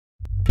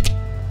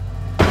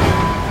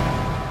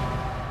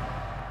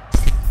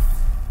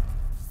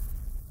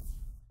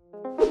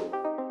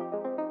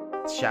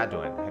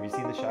Shadwen. Have you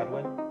seen the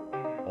Shadwen?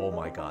 Oh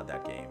my god,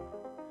 that game.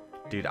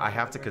 Dude, I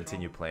have to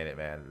continue playing it,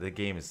 man. The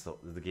game is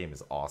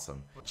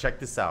awesome. Check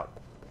this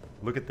out.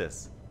 Look at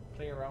this.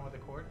 Play around with the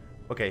cord.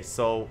 Okay,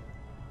 so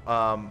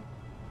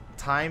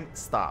time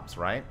stops,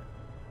 right?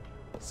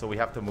 So we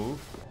have to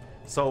move.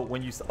 So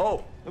when you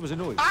oh, there was a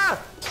noise.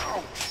 Ah!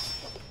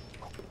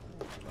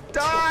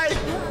 Die!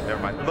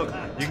 Never mind. Look,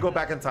 you can go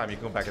back in time. You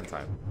can go back in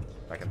time.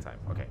 Back in time.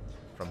 Okay.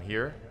 From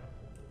here,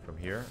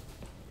 you're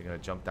gonna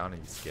jump down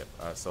and you skip.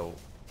 So,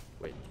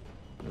 wait.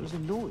 There was a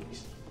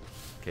noise.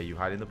 Okay, you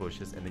hide in the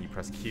bushes and then you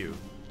press Q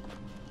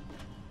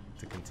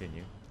to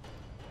continue.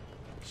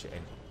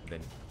 And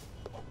then.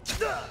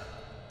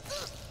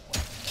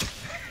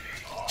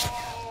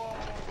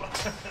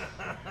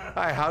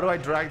 Hi, how do I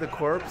drag the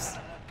corpse?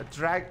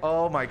 Drag.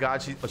 Oh my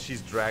God,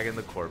 she's dragging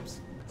the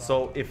corpse.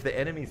 So if the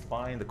enemies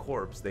find the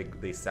corpse,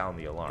 they sound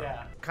the alarm.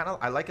 Yeah. Kind of,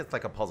 I like it's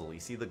like a puzzle. You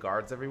see the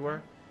guards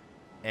everywhere,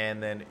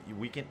 and then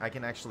I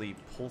can actually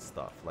pull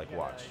stuff. Like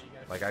watch,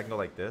 like I can go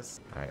like this.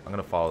 All right, I'm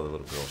gonna follow the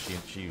little girl.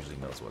 She usually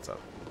knows what's up.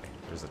 Okay,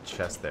 there's a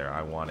chest there.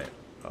 I want it.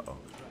 Uh oh.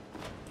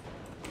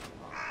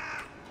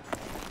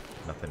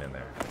 Nothing in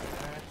there.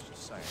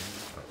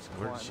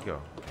 Where did she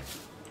go? Okay.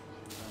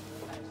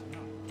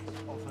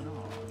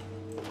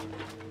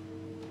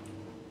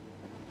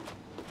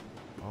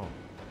 Oh.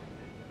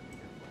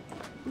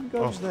 Who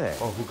goes there?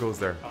 Oh, who goes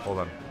there? Hold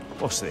on.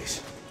 What's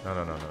this?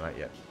 No, not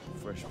yet.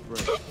 Fresh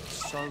bread.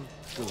 So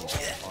good.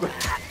 Food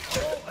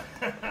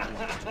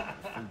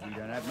we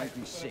don't have make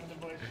me sick.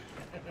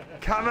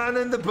 Come on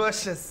in the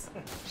bushes.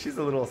 She's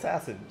a little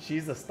assassin.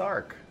 She's a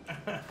Stark.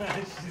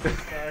 She's a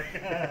Stark.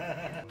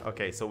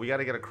 Okay, so we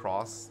gotta get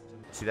across.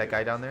 See that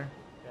guy down there?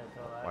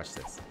 Watch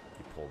this.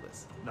 You pull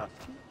this. No.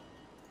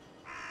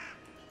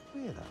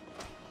 Where though?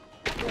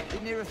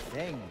 Isn't there a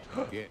thing?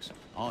 Yes,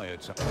 I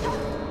heard something.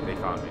 They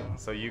found me.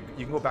 So you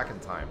can go back in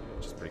time,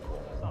 which is pretty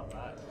cool. That's not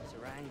bad.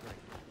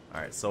 All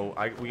right, so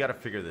we got to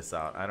figure this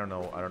out. I don't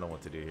know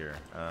what to do here.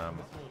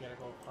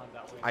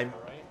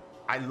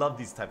 I love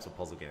these types of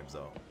puzzle games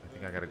though. I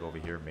think I got to go over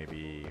here.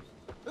 Maybe.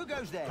 Who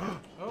goes there?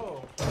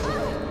 Oh.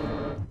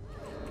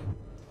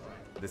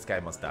 This guy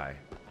must die.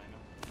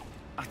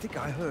 I think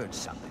I heard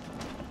something.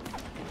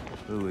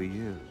 Who are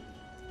you?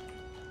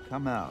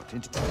 Come out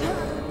into.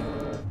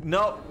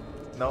 No.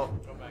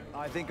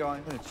 I think I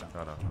heard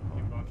something. No.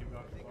 Keep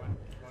going.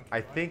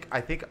 I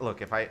think.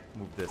 Look, if I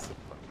move this.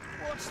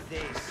 What's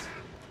this?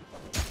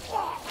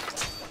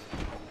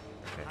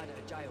 Okay.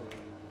 Jail.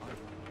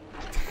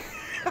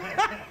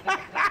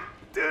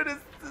 Dude,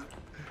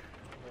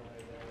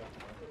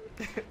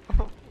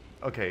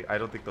 okay, I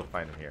don't think they'll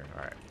find him here.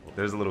 All right.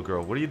 There's a little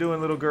girl. What are you doing,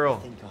 little girl? I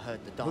think I heard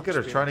the Look at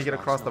her trying to get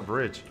across the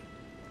bridge.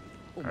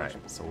 All Almost.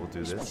 right, so we'll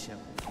do this. And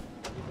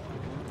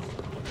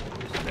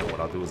then what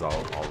I'll do is I'll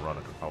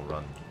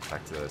run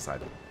back to the other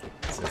side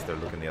since they're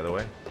looking the other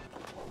way.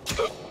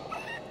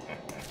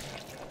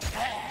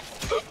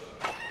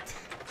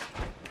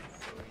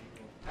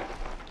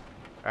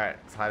 All right,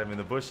 let's hide him in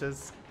the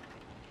bushes.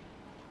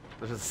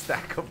 There's a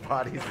stack of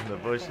bodies in the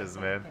bushes,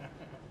 man.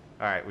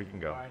 All right, we can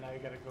go. All right, now you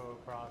gotta go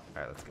across.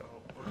 All right, let's go.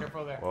 Oh,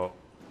 careful there. Whoa.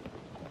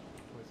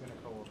 It's gonna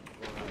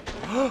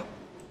go.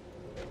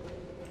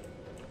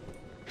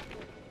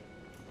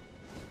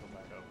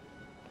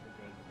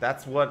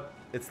 That's what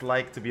it's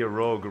like to be a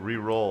rogue.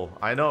 Re-roll.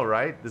 I know,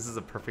 right? This is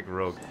a perfect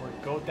rogue. Or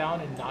go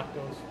down and knock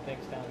those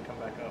things down and come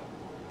back up.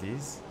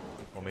 These?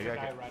 Well, maybe I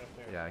can. Right up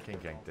there. Yeah, I can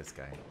gank this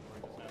guy.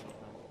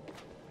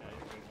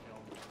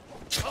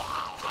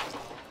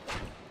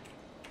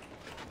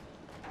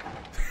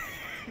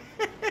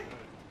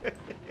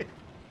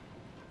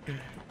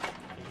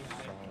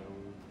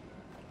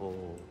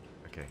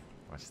 Okay,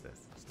 watch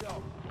this.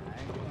 Stop.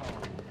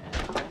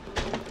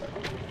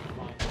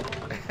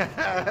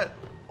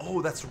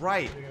 Oh, that's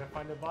right. You're gonna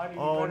find the body.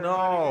 Oh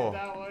no.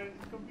 That one.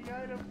 It's gonna be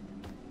item.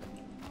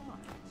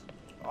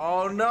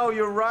 Oh no,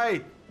 you're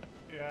right.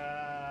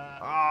 Yeah.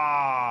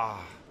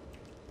 Ah.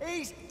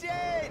 He's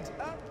dead.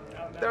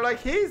 They're like,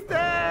 he's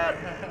dead.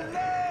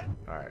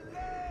 All right.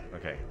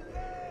 Okay.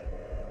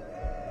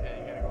 Yeah,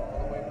 you gotta go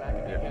all the way back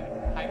and then you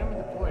gotta hide him in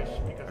the bush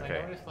because I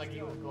noticed like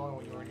he was glowing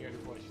when you were near the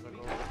bush. So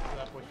go to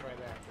that bush right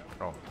there.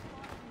 Oh.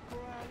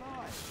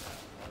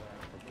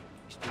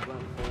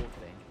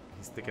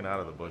 He's sticking out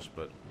of the bush,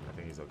 but I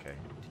think he's okay.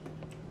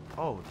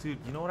 Oh, dude,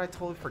 you know what I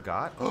totally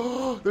forgot?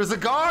 Oh, there's a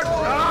guard!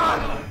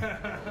 Ah!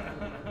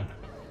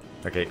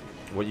 Okay,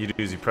 what you do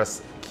is you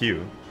press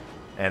Q,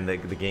 and the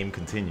game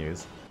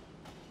continues.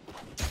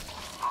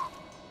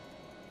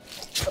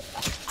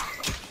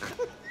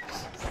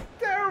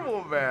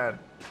 Terrible, man.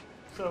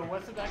 So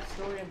what's the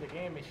backstory in the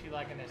game? Is she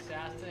like an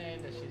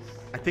assassin? Does she's?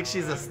 I think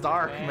she's a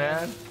Stark,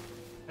 man.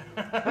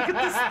 Look at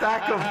this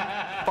stack of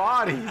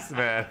bodies,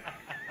 man.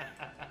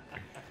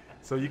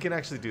 So you can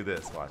actually do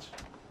this. Watch.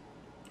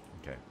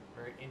 Okay.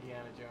 Very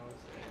Indiana Jones.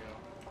 There you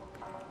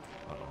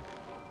go.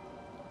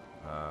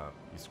 Uh-oh.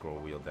 You scroll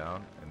wheel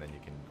down, and then you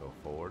can go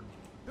forward.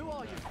 Who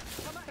are you?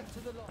 Come out to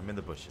the light. I'm in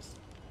the bushes.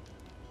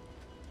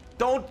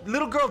 Don't,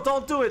 little girl,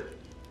 don't do it.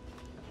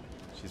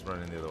 She's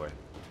running the other way.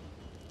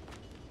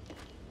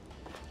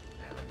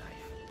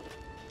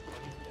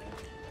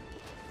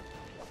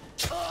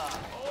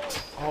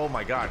 Oh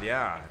my god,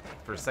 yeah.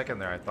 For a second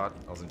there, I thought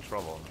I was in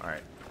trouble.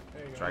 Alright.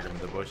 Drag him in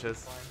the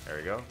bushes. There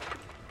we go.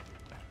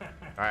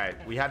 Alright,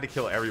 we had to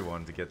kill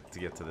everyone to get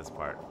to this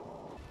part.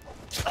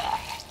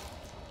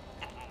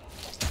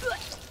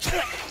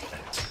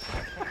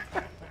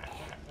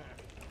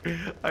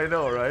 I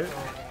know, right?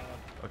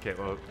 Okay,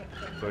 well,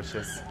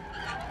 bushes.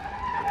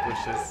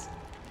 Bushes.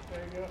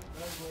 There you go.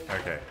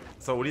 Okay.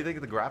 So what do you think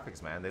of the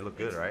graphics, man? They look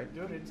good, right?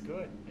 Dude, it's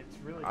good. It's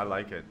really good. I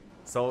like it.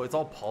 So it's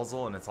all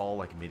puzzle and it's all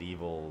like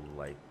medieval,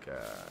 like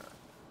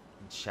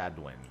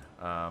Shadwen.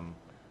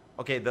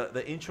 Okay,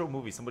 the intro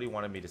movie. Somebody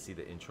wanted me to see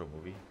the intro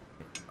movie.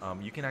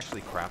 You can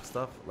actually craft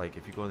stuff. Like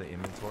if you go to the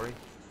inventory,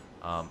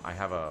 I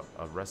have a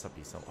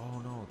recipe. So oh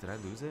no, did I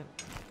lose it?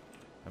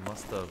 I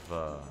must have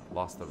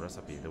lost the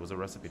recipe. There was a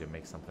recipe to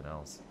make something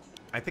else.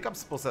 I think I'm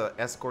supposed to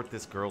escort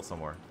this girl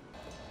somewhere.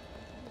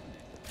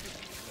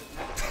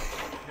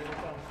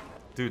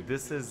 Dude,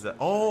 this is...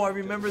 oh, I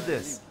remember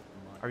this.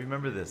 I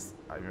remember this.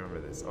 I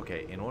remember this.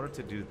 Okay, in order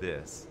to do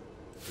this,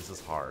 this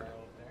is hard.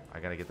 I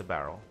gotta get the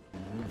barrel.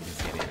 And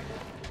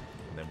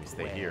then we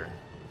stay here.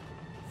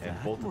 And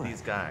both of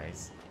these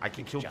guys, I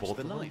can kill both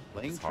of them.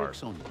 It's hard.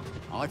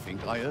 I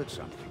think I heard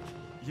something.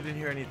 You didn't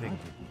hear anything.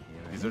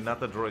 These are not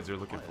the droids you're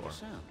looking for.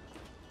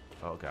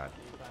 Oh god.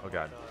 Oh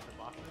god.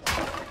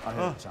 I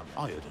heard something.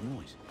 I heard a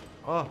noise.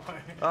 Oh.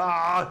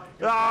 Ah!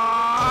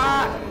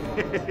 Ah!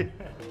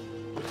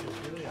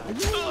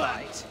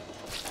 Right.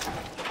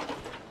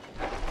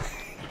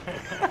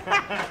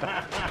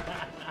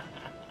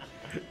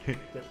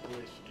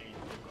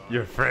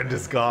 Your friend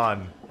is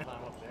gone. Climb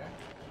up there.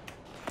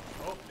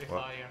 Oh, they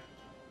saw you.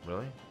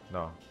 Really?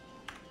 No.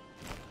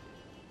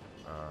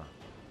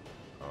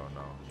 Oh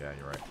no. Yeah,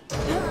 you're right.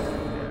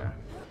 Yeah.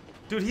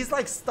 Dude, he's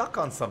like stuck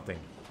on something.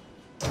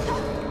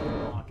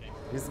 Walking.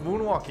 He's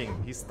moonwalking.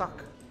 He's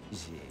stuck.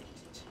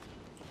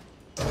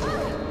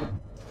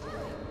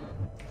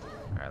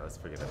 Alright, let's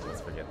forget it.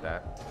 Let's forget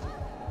that.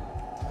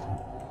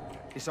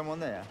 Is someone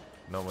there?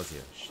 No one was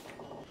here. Shh.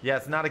 Yeah,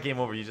 it's not a game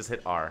over. You just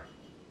hit R.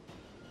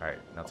 Alright,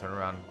 now turn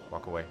around.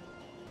 Walk away.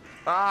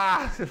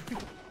 Ah!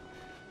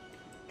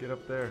 Get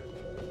up there.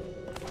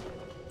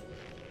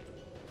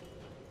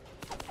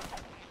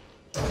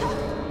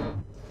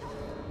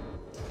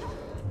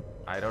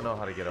 I don't know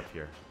how to get up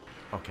here.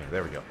 Okay,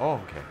 there we go.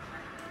 Oh, okay.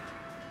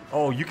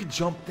 Oh, you can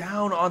jump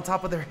down on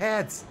top of their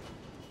heads.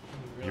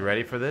 You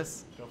ready for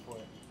this? Go for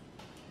it.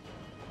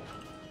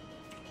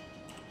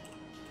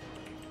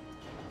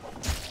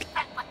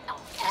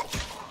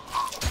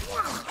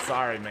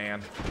 Sorry,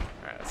 man.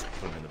 Alright, let's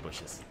put him in the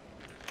bushes.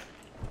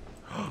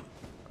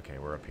 Okay,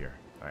 we're up here.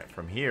 Alright,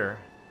 from here.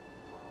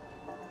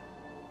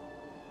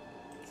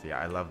 See,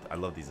 I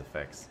love these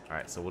effects.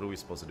 Alright, so what are we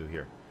supposed to do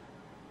here?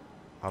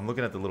 I'm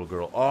looking at the little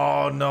girl.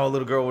 Oh no,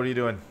 little girl, what are you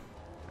doing?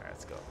 Alright,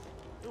 let's go.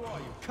 Who are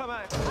you? Come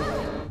out.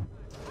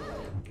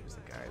 There's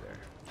the guy there.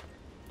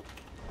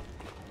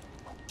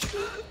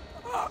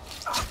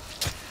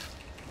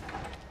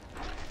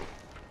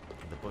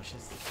 In the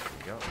bushes. There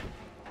we go.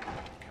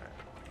 Alright.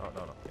 Oh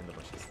no, in the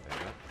bushes. There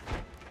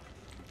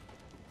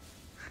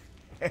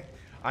you go.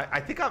 I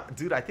think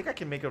dude, I think I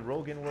can make a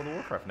rogue in World of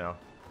Warcraft now.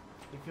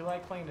 If you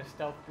like playing the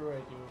stealth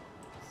druid,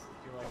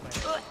 you like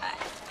playing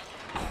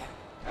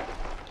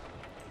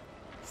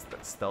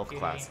Stealth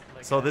class.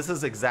 Like so this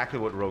is exactly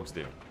what rogues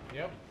do.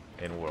 Yep.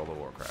 In World of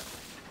Warcraft.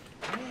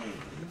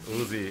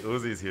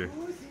 Uzi's here.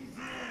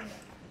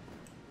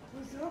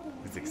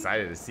 He's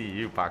excited to see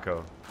you,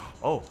 Paco.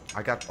 Oh,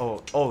 I got.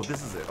 Oh,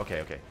 this is it.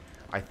 Okay.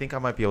 I think I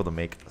might be able to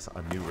make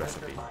a new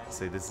recipe.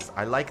 See, this is.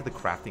 I like the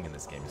crafting in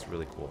this game. It's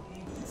really cool.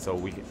 So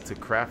to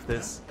craft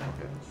this.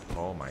 Okay.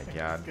 Oh my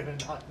God. Gonna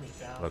knock me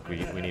down. Look,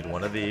 we need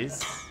one of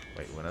these.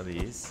 Wait, one of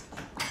these.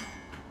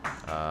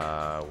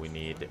 We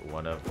need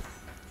one of.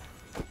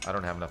 I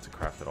don't have enough to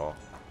craft it all.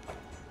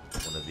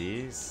 One of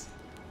these.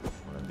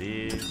 One of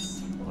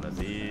these. One of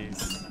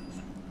these.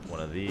 One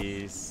of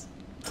these.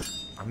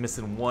 I'm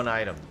missing one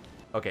item.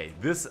 Okay,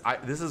 this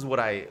is where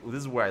I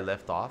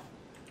left off.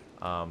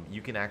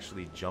 You can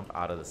actually jump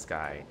out of the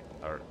sky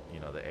or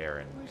the air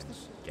and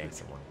gang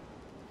someone.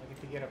 Like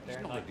if you get up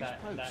there, like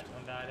that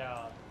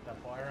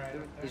bar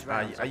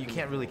right you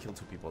can't really kill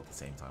two people at the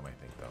same time, I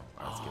think, though.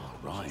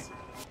 Right.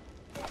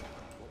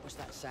 What was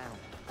that sound?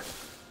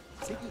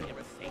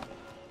 Everything.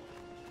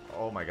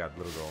 Oh my God,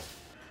 little girl.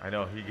 I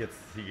know he gets.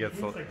 He's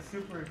like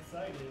super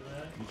excited,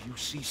 man. Did you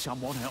see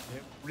someone out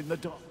there in the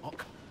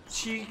dark?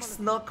 She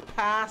snuck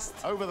past.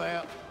 Over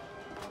there.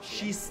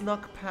 She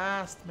snuck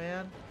past,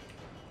 man.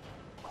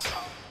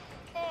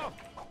 Oh,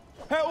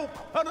 help!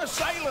 An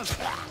assailant!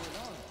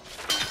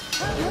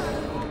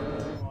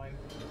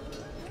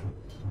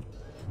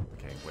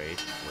 Okay, wait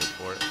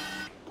for it.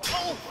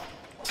 Oh!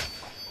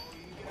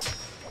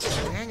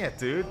 Dang it,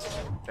 dude.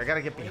 I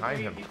gotta get behind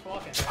him. Keep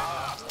walking.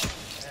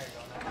 There you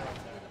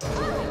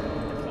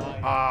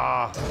go.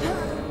 Ah.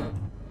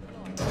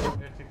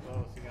 They're too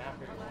close. You're gonna have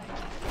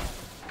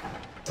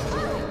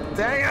to.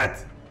 Dang it!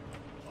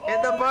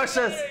 In the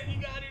bushes. You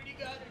got it.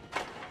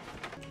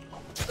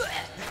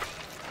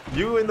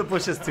 You in the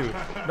bushes too.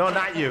 No,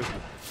 not you.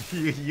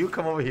 You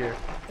come over here.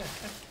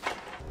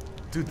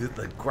 Dude,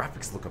 the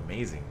graphics look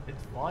amazing.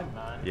 It's fun,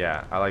 man.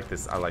 Yeah, I like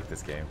this. I like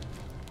this game.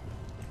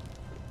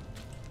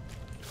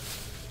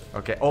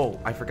 Okay. Oh,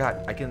 I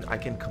forgot. I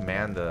can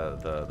command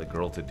the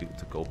girl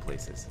to go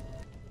places.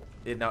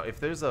 Now, if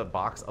there's a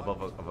box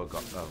above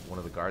one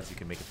of the guards, you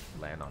can make it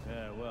land on it.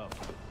 Yeah, well,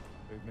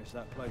 we've missed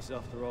that place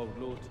after old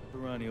Lord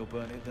Perennial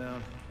burnt it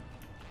down.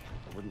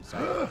 I wouldn't say.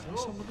 I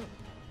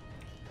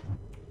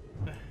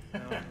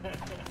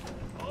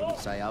wouldn't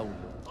say old.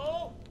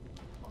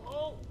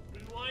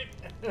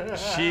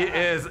 She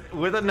is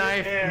with a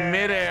knife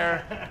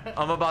midair.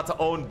 I'm about to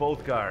own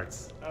both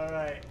guards. All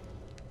right.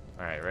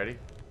 All right, ready?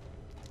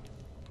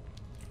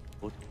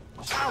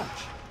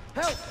 Ouch!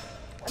 Help!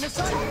 An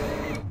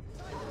assailant!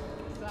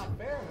 It's not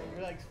fair, man.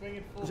 You're like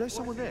swinging full. Was there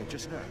someone there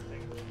just now?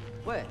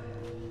 Where?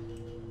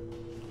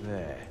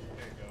 There.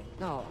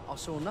 No, I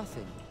saw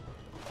nothing.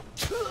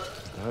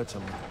 I heard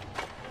someone.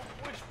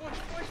 Push.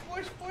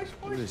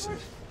 What is it?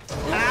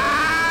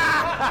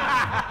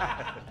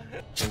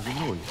 There's a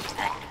noise.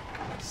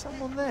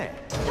 Someone there.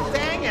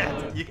 Dang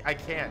it! I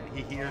can't.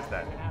 He hears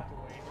that. You have to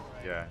wait,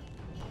 right? Yeah.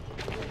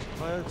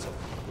 I heard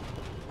something.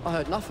 I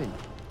heard nothing.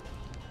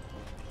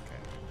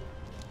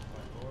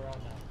 Go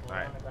around now. Go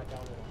Alright. around and back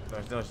down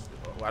there.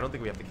 No, I don't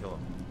think we have to kill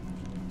him.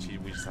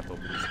 We just have to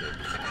open these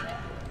gates.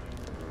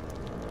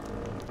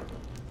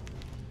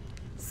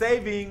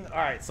 Saving!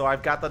 Alright, so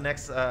I've got the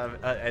next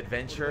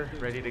adventure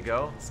ready to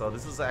go. So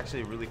this is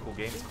actually a really cool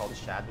game. It's called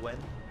Shadwen.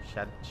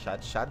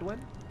 Shadwen?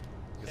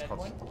 It's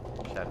called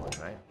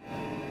Shadwen, right?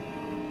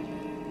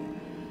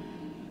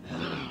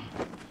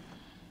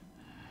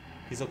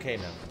 He's okay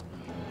now.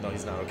 No,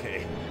 he's not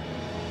okay.